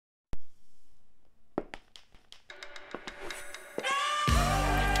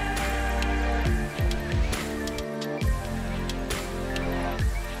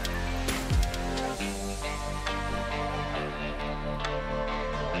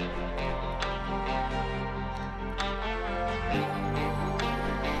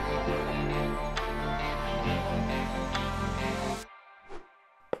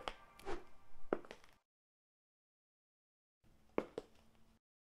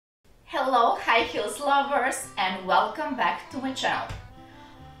Hello high heels lovers and welcome back to my channel.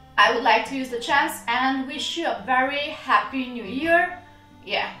 I would like to use the chance and wish you a very happy new year.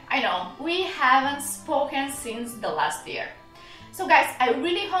 Yeah, I know, we haven't spoken since the last year. So guys, I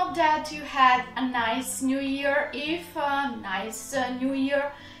really hope that you had a nice new year, nice new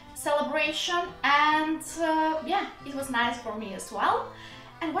year celebration, and yeah, it was nice for me as well.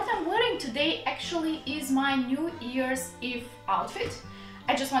 And what I'm wearing today actually is my New Year's Eve outfit.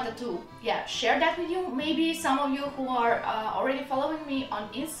 I just wanted to share that with you. Maybe some of you who are already following me on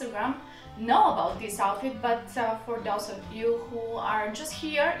Instagram know about this outfit, but for those of you who are just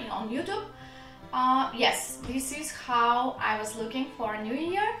here on YouTube, yes, this is how I was looking for a new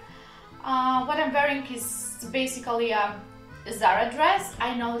year. What I'm wearing is basically a Zara dress.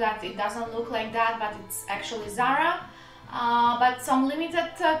 I know that it doesn't look like that, but it's actually Zara. But some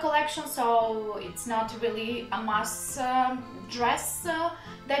limited collection, so it's not really a mass dress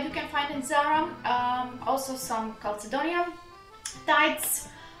that you can find in Zara. Also some Calcedonia tights.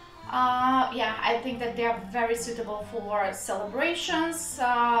 Yeah, I think that they are very suitable for celebrations.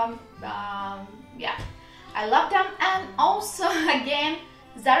 Yeah, I love them. And also again,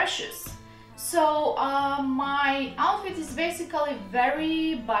 Zara shoes. So my outfit is basically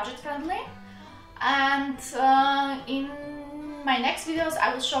very budget friendly. And in my next videos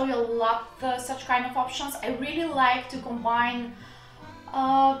I will show you a lot such kind of options. I really like to combine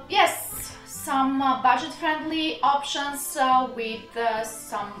yes, some budget-friendly options with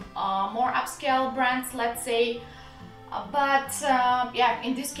some more upscale brands, let's say. But yeah,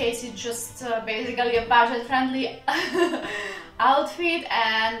 in this case it's just basically a budget-friendly outfit,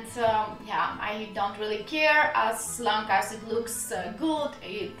 and yeah, I don't really care as long as it looks good,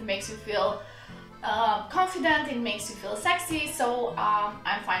 it makes you feel confident, it makes you feel sexy, so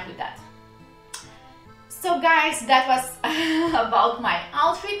I'm fine with that. So guys, that was about my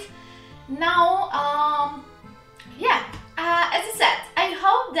outfit. Now yeah, as I said, I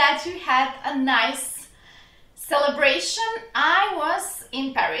hope that you had a nice celebration. I was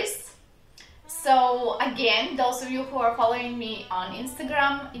in Paris, so again, those of you who are following me on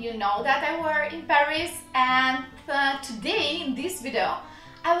Instagram, you know that I were in Paris, and today in this video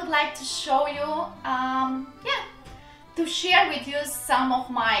I would like to show you, yeah, to share with you some of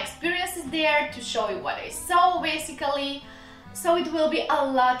my experiences there, to show you what I saw basically. So it will be a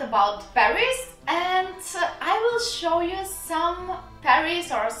lot about Paris, and I will show you some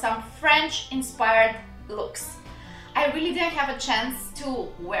Paris or some French inspired looks. I really didn't have a chance to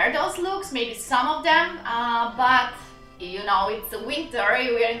wear those looks, maybe some of them, but you know, it's the winter,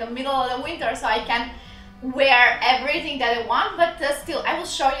 we're in the middle of the winter, so I can wear everything that I want, but still I will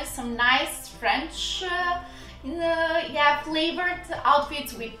show you some nice French yeah, flavored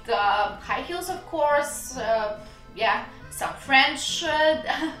outfits with high heels, of course, yeah, some French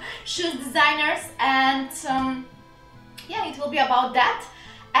shoes designers, and yeah, it will be about that.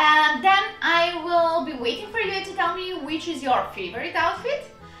 And then I will be waiting for you to tell me which is your favorite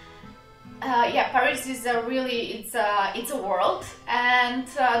outfit. Yeah, Paris is a really, it's a world, and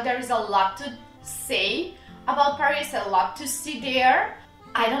there is a lot to say about Paris, a lot to see there.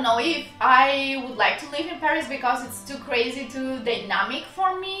 I don't know if I would like to live in Paris because it's too crazy, too dynamic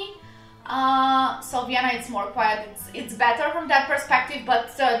for me. So Vienna, it's more quiet, it's better from that perspective,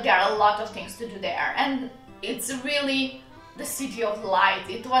 but there are a lot of things to do there, and it's really the city of light.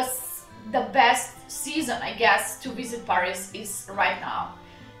 It was the best season, I guess, to visit Paris is right now,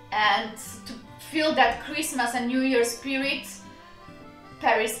 and to feel that Christmas and New Year spirit,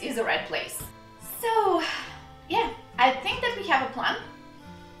 Paris is the right place. So yeah, I think that we have a plan.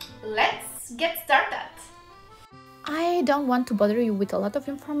 Let's get started. I don't want to bother you with a lot of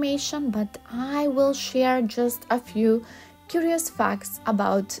information, but I will share just a few curious facts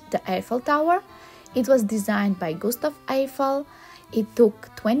about the Eiffel Tower. It was designed by Gustav Eiffel. It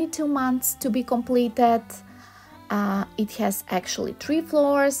took 22 months to be completed. It has actually 3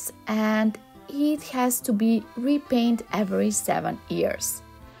 floors, and it has to be repainted every 7 years.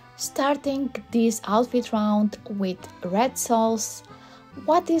 Starting this outfit round with red soles.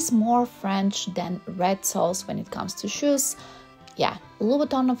 What is more French than red soles when it comes to shoes? Yeah,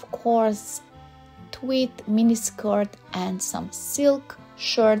 Louboutin, of course, tweed miniskirt and some silk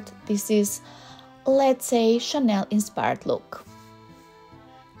shirt. This is, let's say, Chanel inspired look.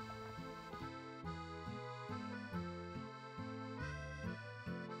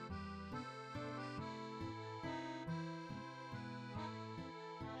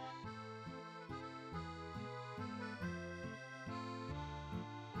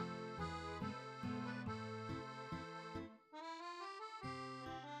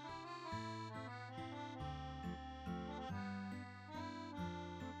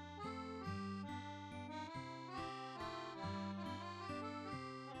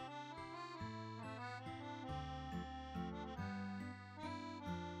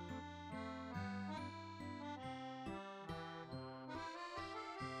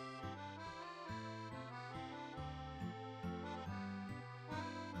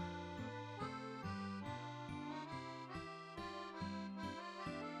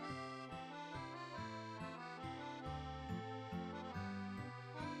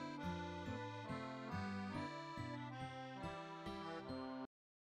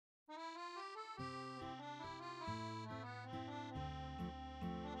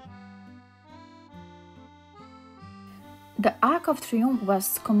 The Arc of Triomphe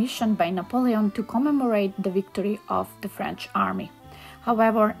was commissioned by Napoleon to commemorate the victory of the French army.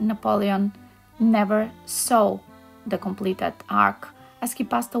 However, Napoleon never saw the completed arc, as he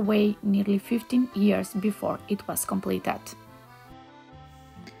passed away nearly 15 years before it was completed.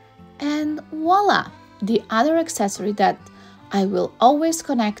 And voila! The other accessory that I will always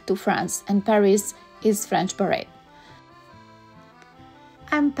connect to France and Paris is French beret.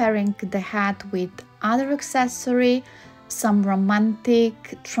 I'm pairing the hat with other accessory, some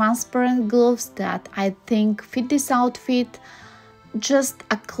romantic transparent gloves that I think fit this outfit, just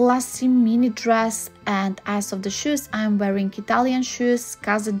a classy mini dress, and as of the shoes, I'm wearing Italian shoes,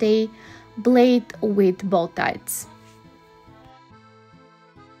 Casade, blade with bow ties.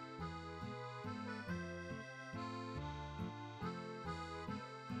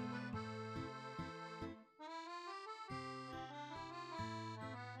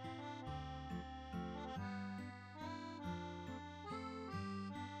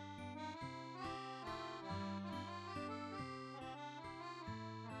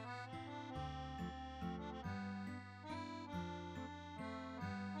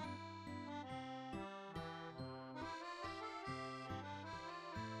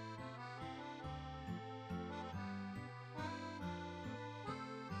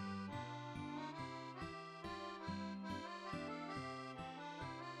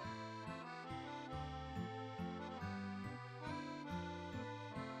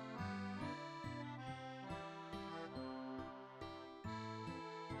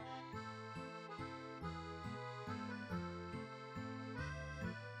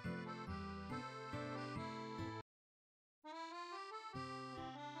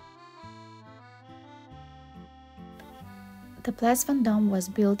 The Place Vendôme was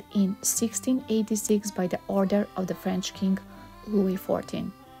built in 1686 by the order of the French king Louis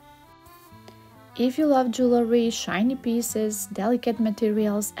XIV. If you love jewelry, shiny pieces, delicate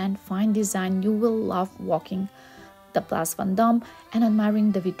materials, and fine design, you will love walking the Place Vendôme and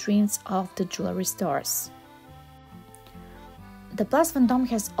admiring the vitrines of the jewelry stores. The Place Vendôme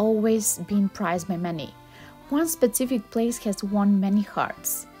has always been prized by many. One specific place has won many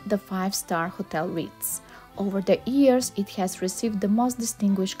hearts, the 5-star Hotel Ritz. Over the years, it has received the most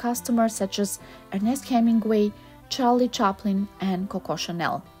distinguished customers such as Ernest Hemingway, Charlie Chaplin, and Coco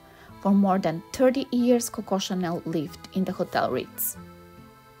Chanel. For more than 30 years, Coco Chanel lived in the Hotel Ritz.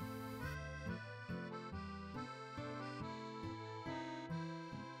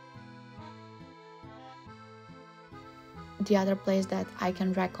 The other place that I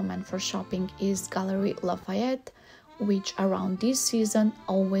can recommend for shopping is Galerie Lafayette, which around this season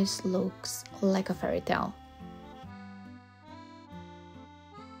always looks like a fairy tale.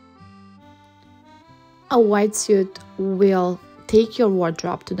 A white suit will take your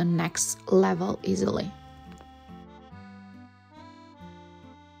wardrobe to the next level easily.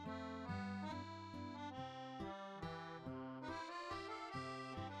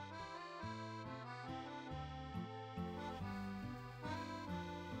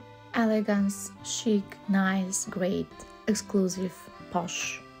 Elegance, chic, nice, great, exclusive,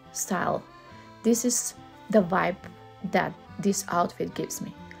 posh style. This is the vibe that this outfit gives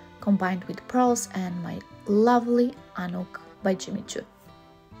me, combined with pearls and my lovely Anouk by Jimmy Choo.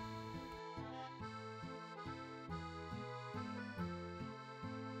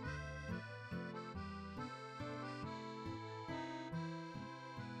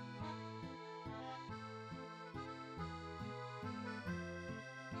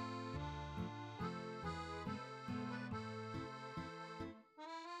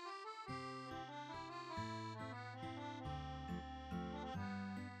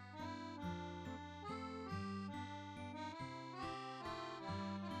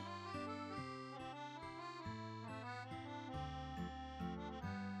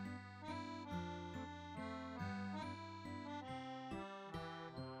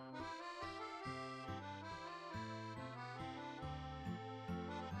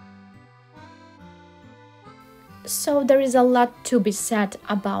 So there is a lot to be said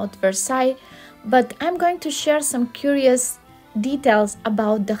about Versailles, but I'm going to share some curious details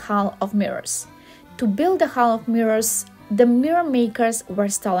about the Hall of Mirrors. To build the Hall of Mirrors, the mirror makers were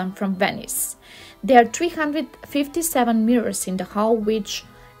stolen from Venice. There are 357 mirrors in the hall, which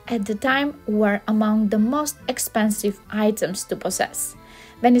at the time were among the most expensive items to possess.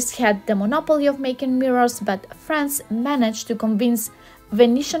 Venice had the monopoly of making mirrors, but France managed to convince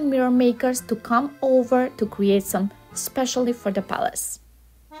Venetian mirror makers to come over to create some specially for the palace.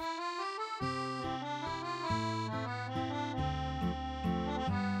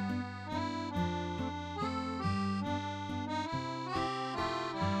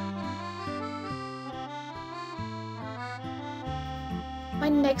 My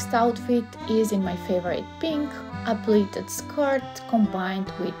next outfit is in my favorite pink, a pleated skirt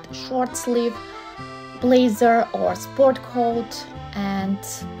combined with short sleeve, blazer or sport coat, and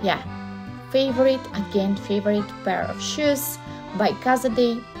yeah, favorite pair of shoes by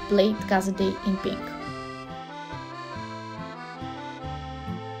Casaday, Blade Casaday in pink.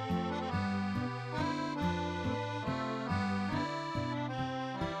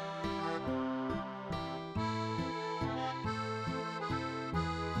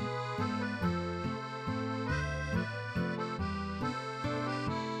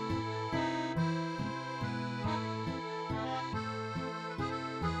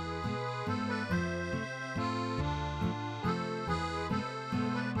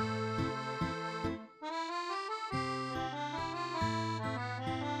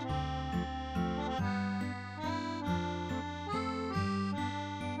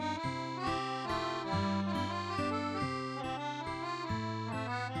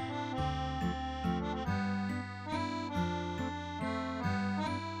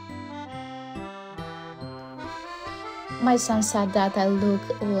 My son said that I look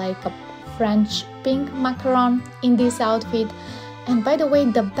like a French pink macaron in this outfit. And by the way,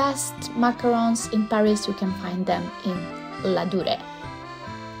 the best macarons in Paris, you can find them in La Dure.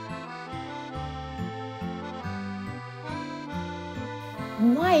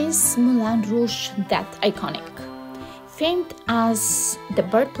 Why is Moulin Rouge that iconic? Famed as the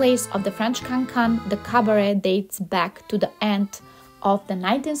birthplace of the French cancan, the cabaret dates back to the end of the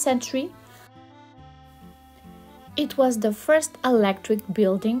 19th century. It was the first electric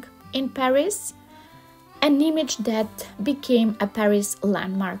building in Paris, an image that became a Paris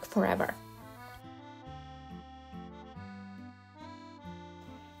landmark forever.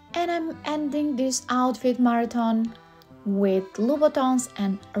 And I'm ending this outfit marathon with Louboutins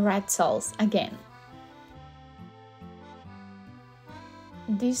and red soles again.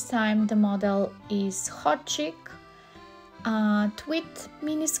 This time the model is hot chic, a tweed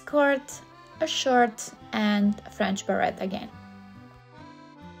miniskirt, a shirt and a French beret again.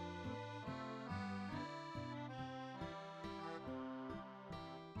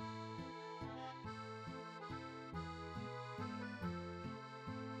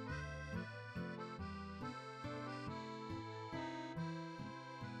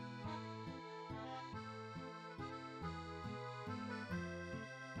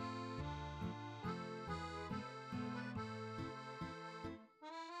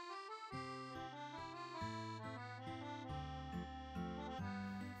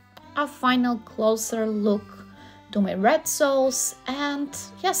 A final closer look to my red soles, and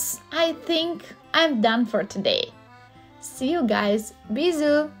yes, I think I'm done for today. See you guys,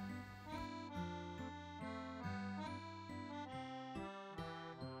 bisous!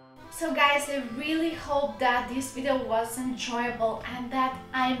 So guys, I really hope that this video was enjoyable and that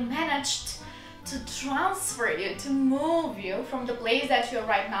I managed to transfer you, to move you from the place that you're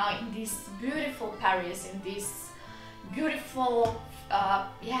right now in this beautiful Paris, in this beautiful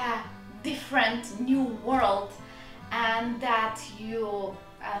different new world, and that you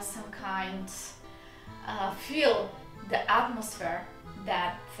some kind feel the atmosphere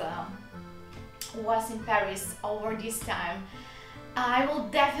that was in Paris over this time. I will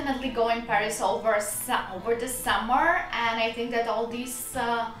definitely go in Paris over the summer, and I think that all these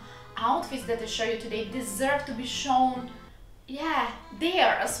outfits that I show you today deserve to be shown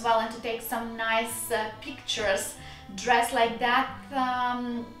there as well, and to take some nice pictures dressed like that.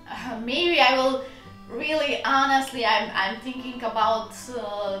 Maybe I will really, honestly, I'm thinking about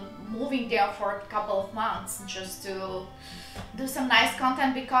moving there for a couple of months just to do some nice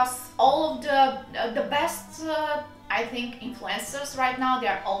content, because all of the best I think influencers right now, they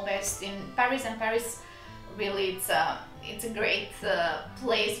are all based in Paris, and Paris really it's a great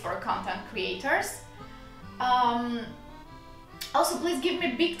place for content creators. Also, please give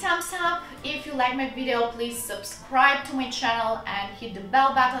me a big thumbs up if you like my video. Please subscribe to my channel and hit the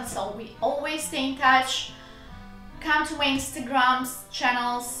bell button so we always stay in touch. Come to my Instagram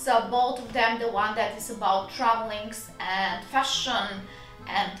channels, both of them, the one that is about travelings and fashion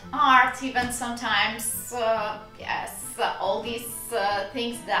and art, even sometimes, yes, all these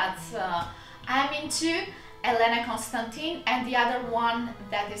things that I'm into, Elena Constantine, and the other one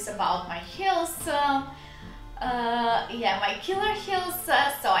that is about my heels. My killer heels,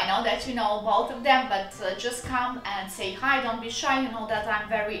 so I know that you know both of them, but just come and say hi, don't be shy, you know that I'm a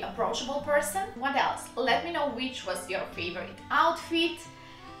very approachable person. What else? Let me know which was your favorite outfit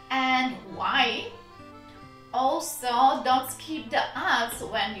and why. Also, don't skip the ads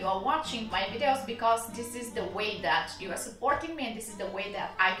when you are watching my videos, because this is the way that you are supporting me, and this is the way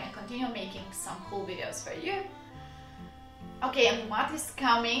that I can continue making some cool videos for you. Okay, and what is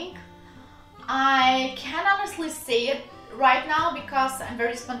coming? I can't honestly say it right now because I'm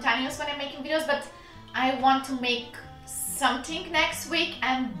very spontaneous when I'm making videos, but I want to make something next week,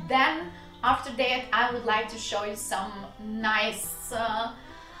 and then after that I would like to show you some nice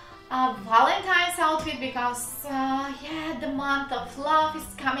Valentine's outfit because yeah, the month of love is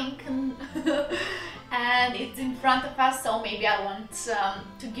coming and it's in front of us, so maybe I want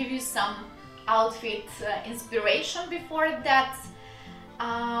to give you some outfit inspiration before that.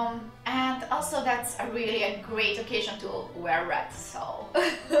 And also that's really a great occasion to wear red, so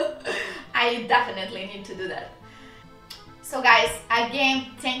I definitely need to do that. So guys, again,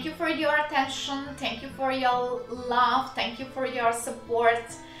 thank you for your attention, thank you for your love, thank you for your support,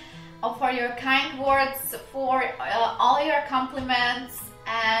 for your kind words, for all your compliments,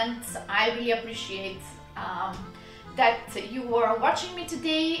 and I really appreciate that you were watching me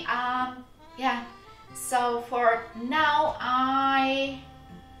today. Yeah, so for now I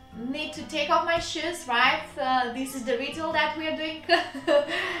need to take off my shoes, right? This is the ritual that we are doing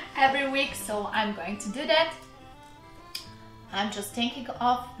every week, so I'm going to do that. I'm just taking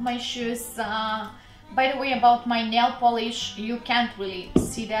off my shoes. By the way, about my nail polish, you can't really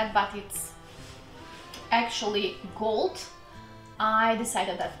see that, but it's actually gold. I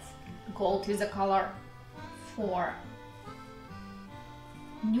decided that gold is a color for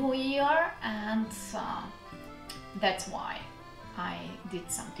New Year, and that's why I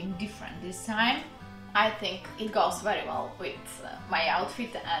did something different this time. I think it goes very well with my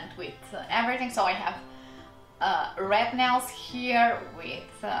outfit and with everything. So I have red nails here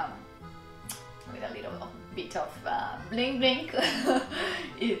with a little bit of bling bling.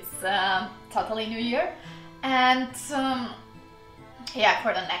 It's totally New Year, and yeah,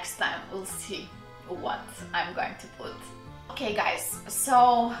 for the next time we'll see what I'm going to put. Okay guys,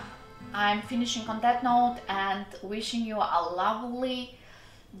 so I'm finishing on that note and wishing you a lovely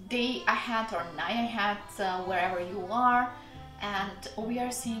day ahead or night ahead, wherever you are, and we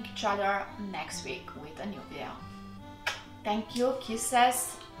are seeing each other next week with a new video. Thank you,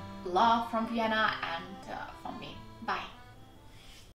 kisses, love from Vienna and from me.